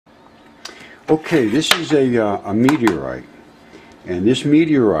Okay, this is a meteorite, and this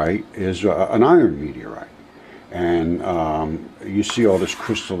meteorite is an iron meteorite. And you see all this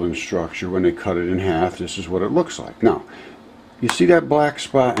crystalline structure. When they cut it in half, this is what it looks like. Now, you see that black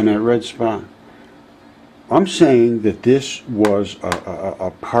spot and that red spot? I'm saying that this was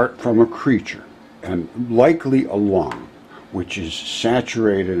a part from a creature, and likely a lung, which is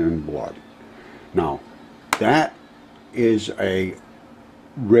saturated in blood. Now, that is a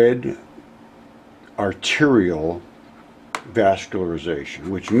red arterial vascularization,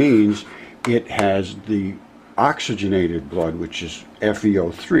 which means it has the oxygenated blood, which is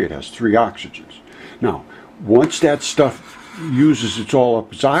FeO3. It has 3 oxygens. Now, once that stuff uses all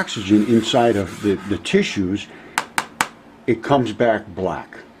up its oxygen inside of the tissues, it comes back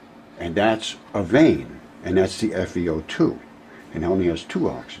black, and that's a vein, and that's the FeO2, and it only has 2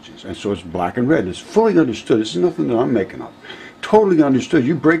 oxygens, and so it's black and red. It's fully understood. This is nothing that I'm making up. Totally understood.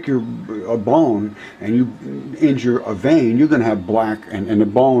 You break a bone and you injure a vein, you're going to have black, and the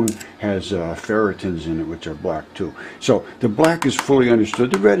bone has ferritins in it, which are black too. So the black is fully understood.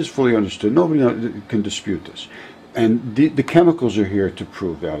 The red is fully understood. Nobody can dispute this. And the chemicals are here to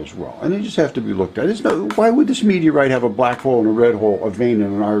prove that as well. And they just have to be looked at. Why would this meteorite have a black hole and a red hole, a vein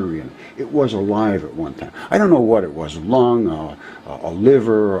and an artery in it? It was alive at one time. I don't know what it was, a lung, a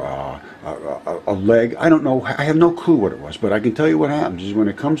liver, a leg. I don't know. I have no clue what it was. But I can tell you what happens is when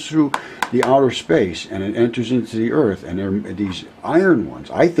it comes through the outer space and it enters into the earth, and there are these iron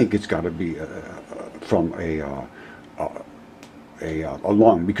ones, I think it's got to be from a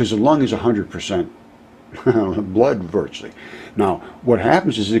lung, because the lung is 100% blood virtually. Now, what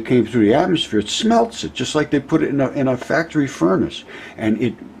happens is it came through the atmosphere, it smelts it, just like they put it in a factory furnace, and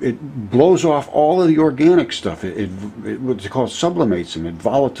it blows off all of the organic stuff. What's called sublimates them. It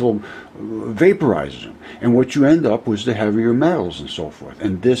volatile vaporizes them, and what you end up with the heavier metals and so forth.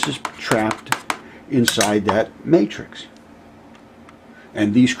 And this is trapped inside that matrix.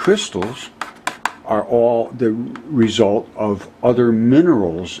 And these crystals are all the result of other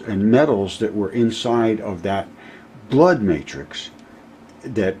minerals and metals that were inside of that blood matrix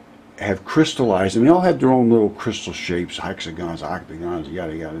that have crystallized, and they all have their own little crystal shapes, hexagons, octagons,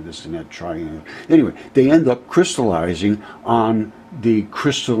 yada yada, this and that, triangle. Anyway, they end up crystallizing on the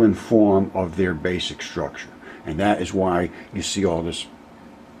crystalline form of their basic structure, and that is why you see all this,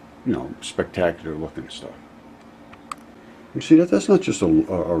 spectacular looking stuff. You see that's not just a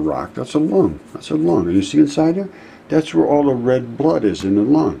rock, that's a lung. That's a lung. And you see inside there? That's where all the red blood is, in the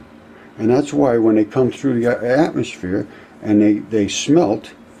lung. And that's why when they come through the atmosphere and they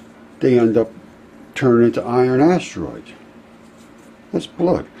smelt, they end up turning into iron asteroids. That's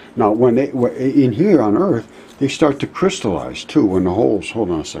blood. Now, when in here on Earth, they start to crystallize too. When the holes, hold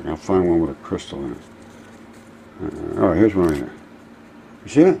on a second, I'll find one with a crystal in it. All right, here's one right here. You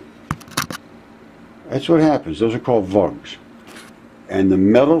see it? That's what happens. Those are called vugs. And the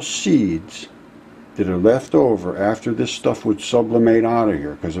metal seeds that are left over after this stuff would sublimate out of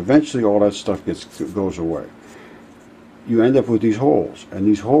here, because eventually all that stuff goes away, you end up with these holes, and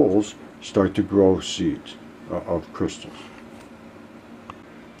these holes start to grow seeds of crystals.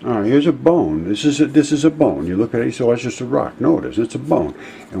 All right, here's a bone. This is a bone. You look at it, you say, oh, it's just a rock. No, it isn't. It's a bone.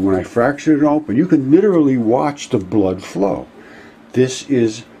 And when I fracture it open, you can literally watch the blood flow. This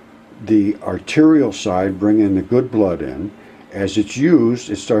is the arterial side bringing the good blood in. As it's used,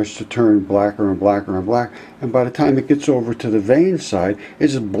 it starts to turn blacker and blacker and black, and by the time it gets over to the vein side,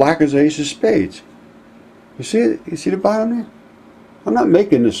 it's as black as ace of spades. You see it? You see the bottom there? I'm not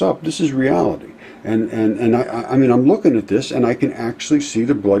making this up. This is reality. And I mean, I'm looking at this, and I can actually see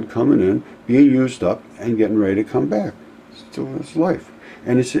the blood coming in, being used up, and getting ready to come back. It's life.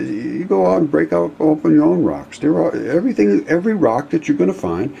 And you go out and break out, open your own rocks. Every rock that you're going to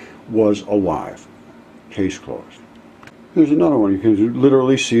find was alive. Case closed. Here's another one. You can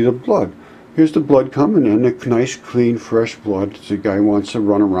literally see the blood. Here's the blood coming in, the nice, clean, fresh blood. The guy wants to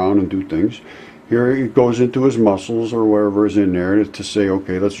run around and do things. Here it goes into his muscles or wherever is in there to say,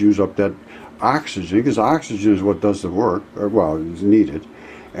 okay, let's use up that oxygen, because oxygen is what does the work, or well, it's needed.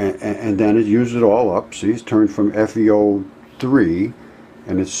 And then it uses it all up. See, it's turned from FeO3,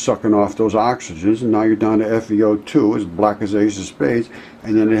 and it's sucking off those oxygens, and now you're down to FeO2, as black as ace of spades,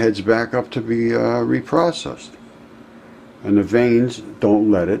 and then it heads back up to be reprocessed. And the veins don't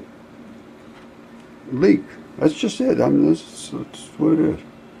let it leak. That's just it. I mean, that's what it is.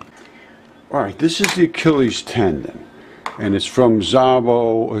 All right, this is the Achilles tendon, and it's from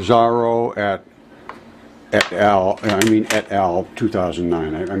Zaro et al.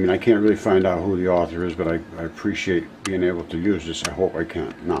 2009. I mean, I can't really find out who the author is, but I appreciate being able to use this. I hope I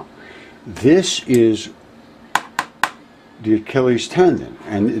can. Now, this is the Achilles tendon,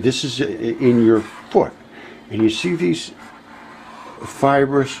 and this is in your foot, and you see these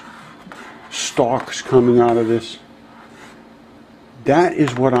fibrous stalks coming out of this. That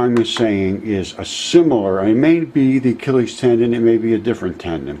is what I'm saying is a similar, it may be the Achilles tendon, it may be a different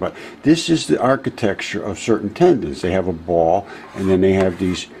tendon, but this is the architecture of certain tendons. They have a ball, and then they have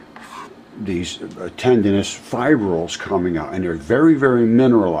these tendinous fibrils coming out, and they're very, very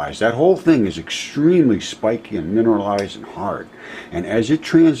mineralized. That whole thing is extremely spiky and mineralized and hard. And as it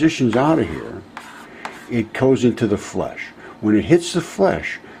transitions out of here, it goes into the flesh. When it hits the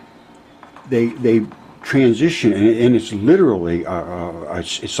flesh, they transition, and it's literally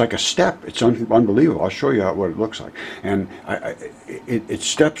it's like a step. It's unbelievable. I'll show you what it looks like. And it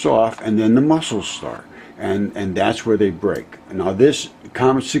steps off, and then the muscles start, and that's where they break. Now this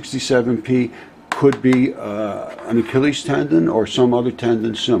Comet 67P could be an Achilles tendon or some other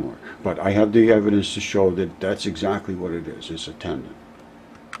tendon similar, but I have the evidence to show that that's exactly what it is. It's a tendon.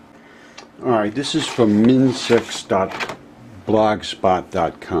 All right, this is from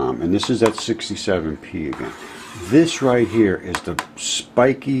min6.blogspot.com, and this is that 67P again. This right here is the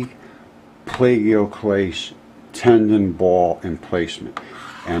spiky plagioclase tendon ball emplacement,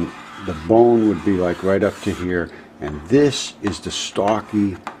 and the bone would be like right up to here, and this is the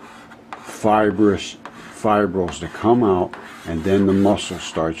stalky fibrous fibrils that come out, and then the muscle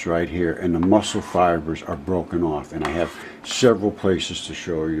starts right here, and the muscle fibers are broken off, and I have several places to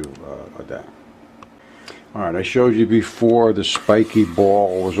show you that. Alright, I showed you before the spiky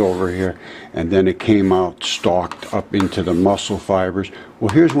ball was over here, and then it came out stalked up into the muscle fibers. Well,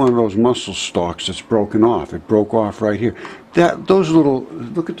 here's one of those muscle stalks that's broken off. It broke off right here.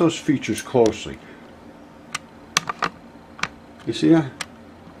 Look at those features closely. You see that?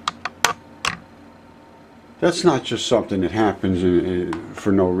 That's not just something that happens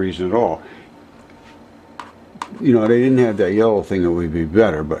for no reason at all. You know, they didn't have that yellow thing, it would be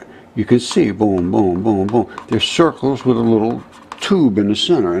better, but you can see, boom, boom, boom, boom. There's circles with a little tube in the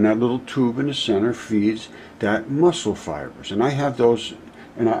center, and that little tube in the center feeds that muscle fibers. And I have those,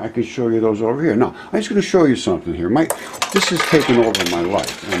 and I can show you those over here. Now, I'm just going to show you something here. This has taken over my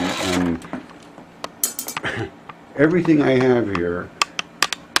life, and everything I have here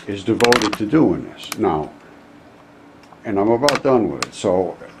is devoted to doing this. Now, and I'm about done with it,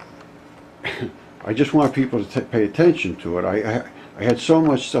 so I just want people to pay attention to it. I had so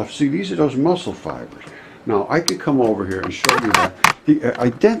much stuff. See, these are those muscle fibers. Now, I could come over here and show you that the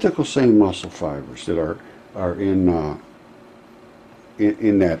identical same muscle fibers that are in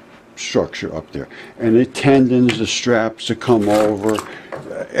that structure up there, and the tendons, the straps that come over,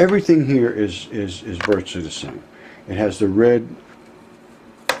 everything here is virtually the same. It has the red,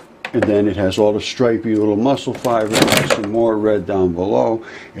 and then it has all the stripy little muscle fibers. It has some more red down below.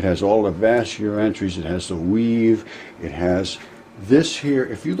 It has all the vascular entries. It has the weave. It has this here.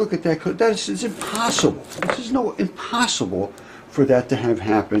 If you look at that, it's impossible. This is impossible for that to have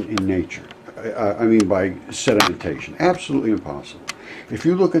happened in nature. I mean by sedimentation. Absolutely impossible. If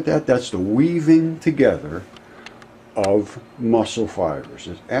you look at that, that's the weaving together of muscle fibers.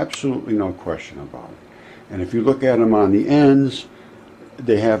 There's absolutely no question about it. And if you look at them on the ends,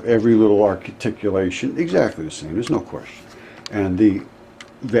 they have every little articulation exactly the same. There's no question. And the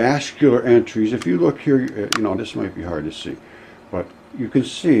vascular entries, if you look here, you know, this might be hard to see, but you can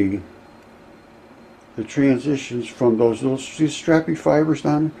see the transitions from these strappy fibers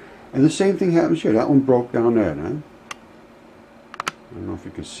down there. And the same thing happens here. That one broke down there, huh? I don't know if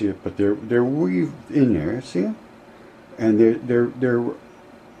you can see it, but they're weaved in there. See it? And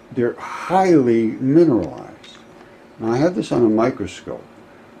they're highly mineralized. Now I have this on a microscope,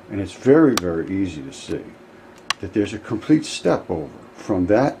 and it's very, very easy to see that there's a complete step over from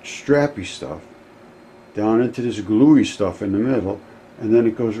that strappy stuff down into this gluey stuff in the middle, and then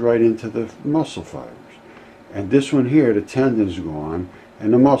it goes right into the muscle fibers. And this one here, the tendon's gone,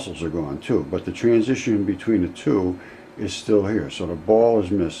 and the muscles are gone too, but the transition between the two is still here. So the ball is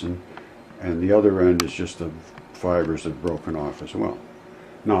missing, and the other end is just the fibers that have broken off as well.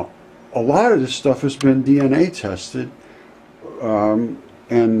 Now, a lot of this stuff has been DNA tested,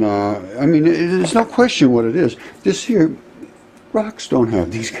 I mean, there's no question what it is. This here, rocks don't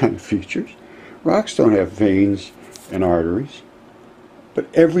have these kind of features. Rocks don't have veins and arteries. But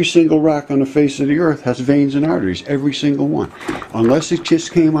every single rock on the face of the earth has veins and arteries, every single one. Unless it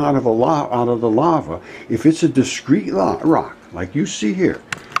just came out of the lava. If it's a discrete rock, like you see here,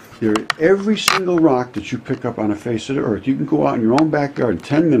 every single rock that you pick up on the face of the earth, you can go out in your own backyard in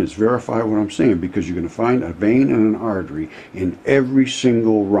 10 minutes, verify what I'm saying, because you're going to find a vein and an artery in every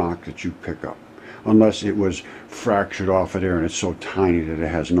single rock that you pick up. Unless it was fractured off of there and it's so tiny that it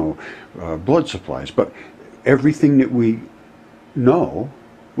has no blood supplies. But everything that we know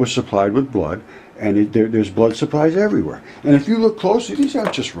was supplied with blood, and there's blood supplies everywhere. And if you look closely, these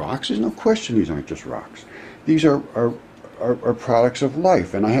aren't just rocks. There's no question these aren't just rocks. These are products of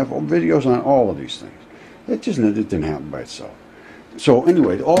life, and I have videos on all of these things. It didn't happen by itself. So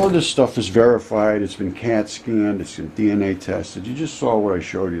anyway, all of this stuff is verified. It's been CAT scanned. It's been DNA tested. You just saw what I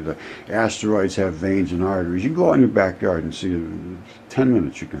showed you. The asteroids have veins and arteries. You can go out in your backyard and see in 10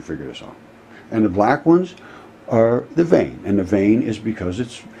 minutes you can figure this out. And the black ones are the vein. And the vein is because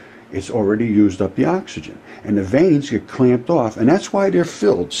it's already used up the oxygen. And the veins get clamped off, and that's why they're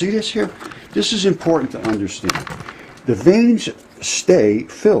filled. See this here? This is important to understand. The veins stay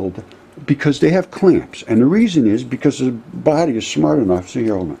filled because they have clamps, and the reason is because the body is smart enough. See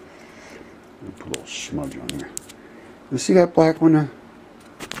here, hold on. Let me put a little smudge on here. You see that black one there?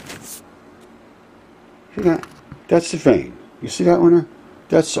 See that? That's the vein. You see that one there?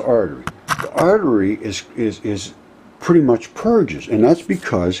 That's the artery. The artery is pretty much purges, and that's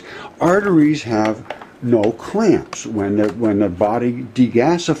because arteries have no clamps. When the body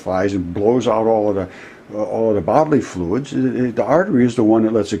degasifies and blows out all of the bodily fluids, the artery is the one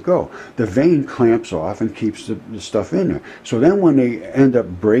that lets it go. The vein clamps off and keeps the stuff in there. So then when they end up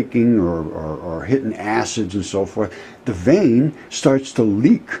breaking or hitting acids and so forth, the vein starts to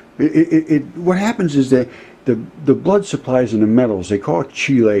leak. What happens is that the blood supplies in the metals, they call it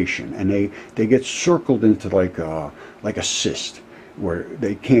chelation, and they get circled into like a cyst where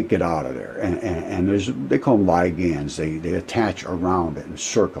they can't get out of there, and they call them ligands. They attach around it and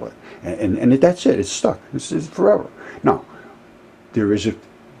circle it, and that's it. It's stuck. It's forever. Now, there is a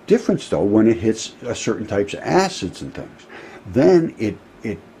difference though when it hits certain types of acids and things. Then it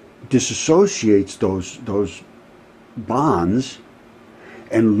disassociates those bonds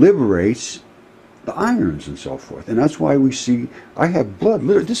and liberates the irons and so forth, and that's why we see. I have blood.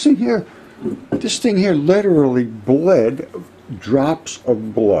 This thing here literally bled drops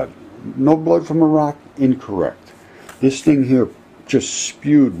of blood. No blood from a rock? Incorrect. This thing here just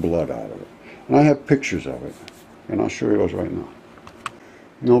spewed blood out of it. And I have pictures of it. And I'll show you those right now.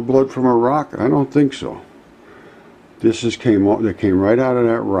 No blood from a rock? I don't think so. That came right out of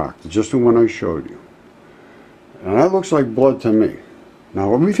that rock. Just the one I showed you. And that looks like blood to me.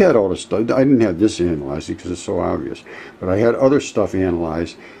 Now, we've had all this stuff. I didn't have this analyzed because it's so obvious. But I had other stuff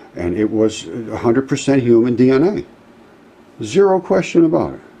analyzed, and it was 100% human DNA. Zero question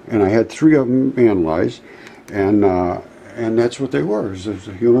about it. And I had 3 of them analyzed, and that's what they were. It was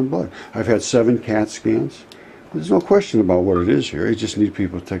human blood. I've had 7 CAT scans. There's no question about what it is here. You just need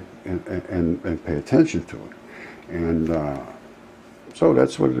people to take and pay attention to it. And so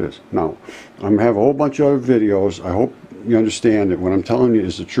that's what it is. Now, I'm going to have a whole bunch of other videos. I hope you understand that what I'm telling you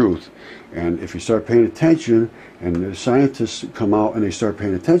is the truth. And if you start paying attention, and the scientists come out and they start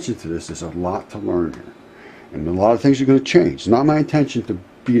paying attention to this, there's a lot to learn here. And a lot of things are going to change. It's not my intention to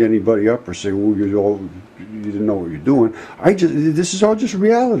beat anybody up or say, well, you didn't know what you're doing. This is all just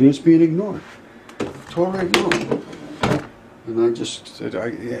reality. It's being ignored. Totally ignored.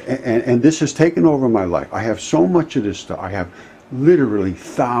 And this has taken over my life. I have so much of this stuff. I have literally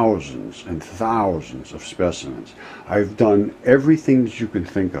thousands and thousands of specimens. I've done everything that you can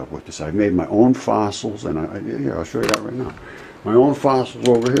think of with this. I've made my own fossils, and here, I'll show you that right now. My own fossils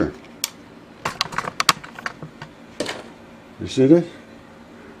over here. You see this?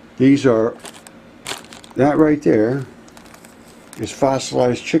 These are, that right there is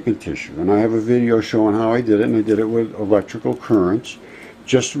fossilized chicken tissue, and I have a video showing how I did it, and I did it with electrical currents,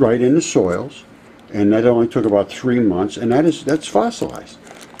 just right in the soils, and that only took about 3 months, and that's fossilized.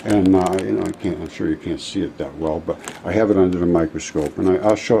 And I'm sure you can't see it that well, but I have it under the microscope, and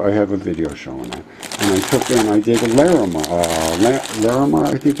I have a video showing that. And I did a Larimar,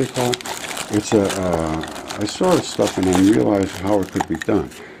 I think they call it. It's I saw this stuff and I realized how it could be done.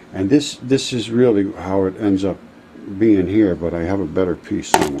 And this is really how it ends up being here, but I have a better piece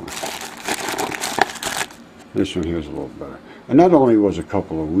somewhere. This one here is a little better. And not only was it a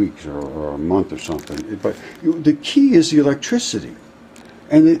couple of weeks or a month or something, but the key is the electricity.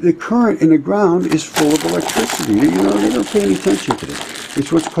 And the current in the ground is full of electricity. They don't pay any attention to this.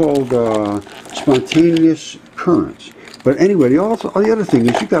 It's what's called spontaneous currents. But anyway, the other thing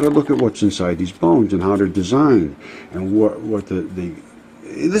is you got to look at what's inside these bones and how they're designed, and what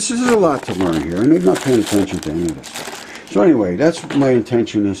this is a lot to learn here, and they're not paying attention to any of this stuff. So anyway, that's my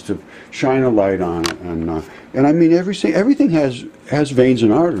intention, is to shine a light on it, and I mean everything has veins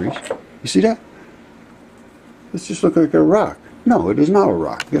and arteries. You see that? This just looks like a rock. No, it is not a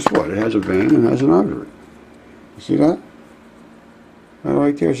rock. Guess what? It has a vein and has an artery. You see that? That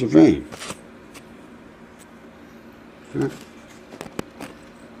right there is a vein. And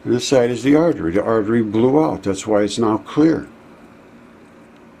this side is the artery. The artery blew out. That's why it's now clear.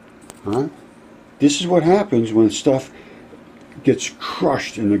 Huh? This is what happens when stuff gets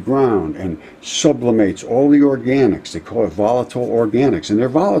crushed in the ground and sublimates all the organics. They call it volatile organics, and they're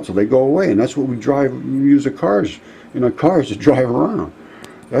volatile. They go away, and that's what we use the cars, cars to drive around.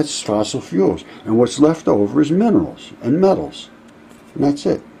 That's fossil fuels, and what's left over is minerals and metals, and that's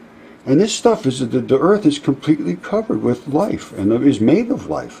it. And this stuff the Earth is completely covered with life, and is made of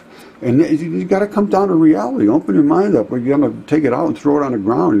life. And you got to come down to reality. Open your mind up. You're going to take it out and throw it on the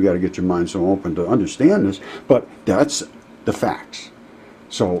ground. You got to get your mind so open to understand this. But that's the facts.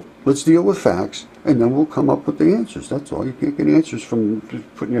 So let's deal with facts, and then we'll come up with the answers. That's all. You can't get answers from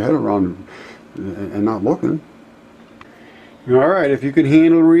just putting your head around and not looking. All right, if you can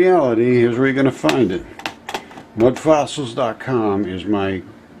handle reality, here's where you're going to find it. Mudfossils.com is my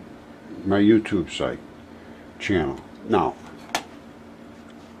YouTube site channel. Now,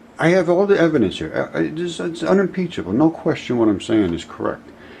 I have all the evidence here. It's unimpeachable. No question what I'm saying is correct.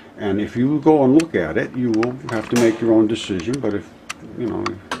 And if you go and look at it, you will have to make your own decision. But if you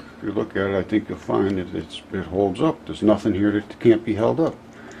look at it, I think you'll find that it holds up. There's nothing here that can't be held up.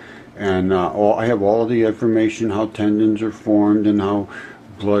 And I have all the information, how tendons are formed, and how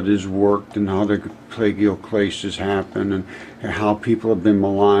blood is worked, and how the plagioclases happen, and how people have been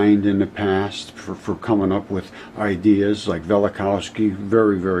maligned in the past for coming up with ideas. Like Velikovsky,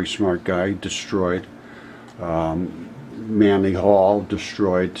 very, very smart guy, destroyed. Manly Hall,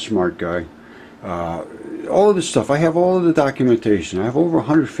 destroyed, smart guy. All of this stuff, I have all of the documentation. I have over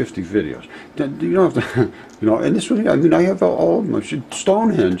 150 videos. You don't have to, and this one, I have all of them.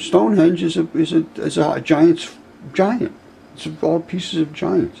 Stonehenge. Stonehenge is a giant. It's all pieces of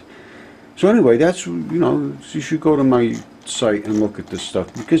giants. So anyway, that's, you should go to my site and look at this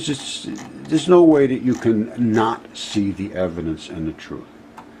stuff, because there's no way that you can not see the evidence and the truth.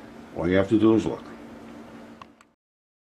 All you have to do is look.